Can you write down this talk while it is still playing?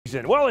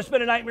season. Well, it's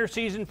been a nightmare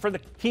season for the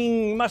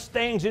King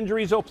Mustangs.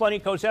 Injuries, oh plenty.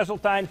 Coach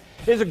Esseltine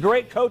is a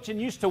great coach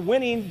and used to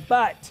winning,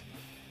 but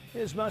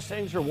his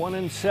Mustangs are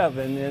 1-7,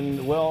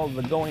 and well,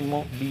 the going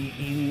won't be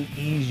any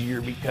easier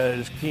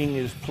because King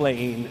is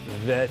playing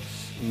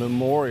Vets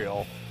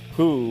Memorial,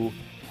 who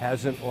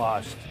hasn't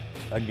lost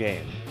a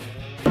game.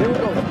 Here we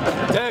go.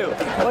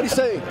 Tails. What'd he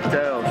say?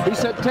 Tails. He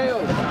said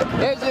tails.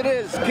 As it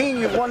is, King,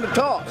 you won the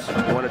toss.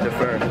 You want to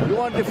defer. You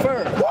want to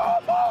defer.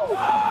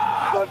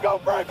 Let's go,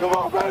 Frank. Come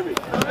on, baby.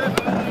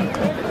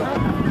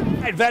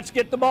 All right, Vets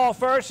get the ball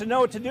first and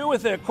know what to do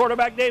with it.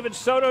 Quarterback David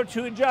Soto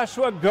to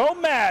Joshua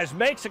Gomez.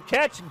 Makes a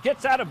catch and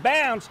gets out of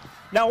bounds.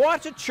 Now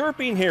watch it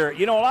chirping here.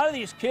 You know, a lot of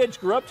these kids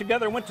grew up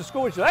together and went to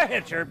school. So,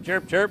 hey, chirp,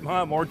 chirp, chirp.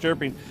 More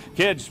chirping.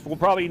 Kids will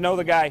probably know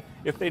the guy.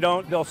 If they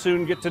don't, they'll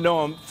soon get to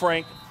know him.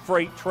 Frank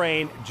Freight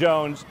Train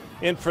Jones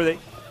in for the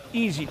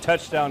easy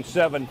touchdown,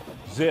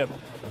 7-zip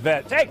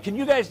Vets. Hey, can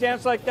you guys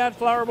dance like that,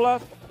 Flower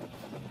Bluff?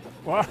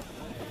 Well,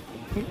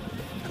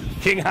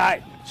 King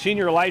High,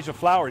 senior Elijah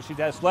Flowers. He's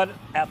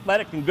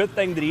athletic and good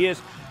thing that he is.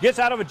 Gets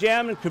out of a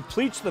jam and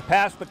completes the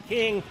pass, but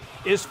King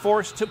is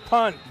forced to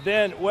punt.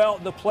 Then, well,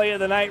 the play of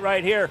the night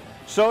right here.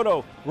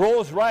 Soto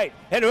rolls right.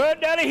 And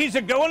daddy, he's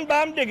a going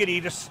bomb diggity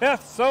to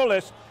Seth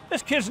Solis.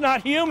 This kid's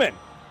not human.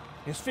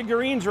 His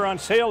figurines are on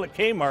sale at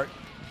Kmart.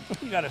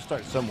 You got to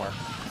start somewhere.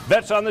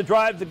 Vets on the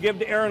drive to give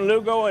to Aaron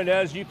Lugo, and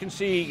as you can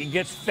see, he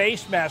gets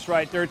face mask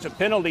right there. It's a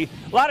penalty.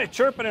 A lot of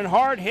chirping and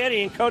hard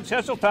hitting. Coach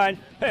Hesseltine,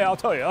 hey, I'll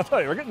tell you,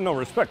 we're getting no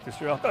respect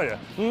this year, I'll tell you.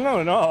 No.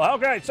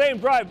 Okay, same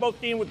drive,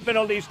 both teams with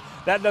penalties.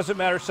 That doesn't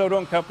matter. Soto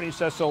and company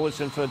says Solis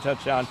in for the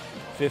touchdown.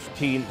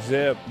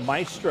 15-zip.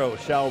 Maestro,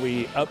 shall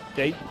we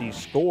update the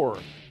score?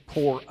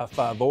 Por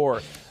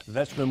favor.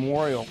 Vets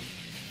Memorial,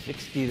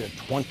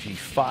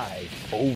 60-25 over.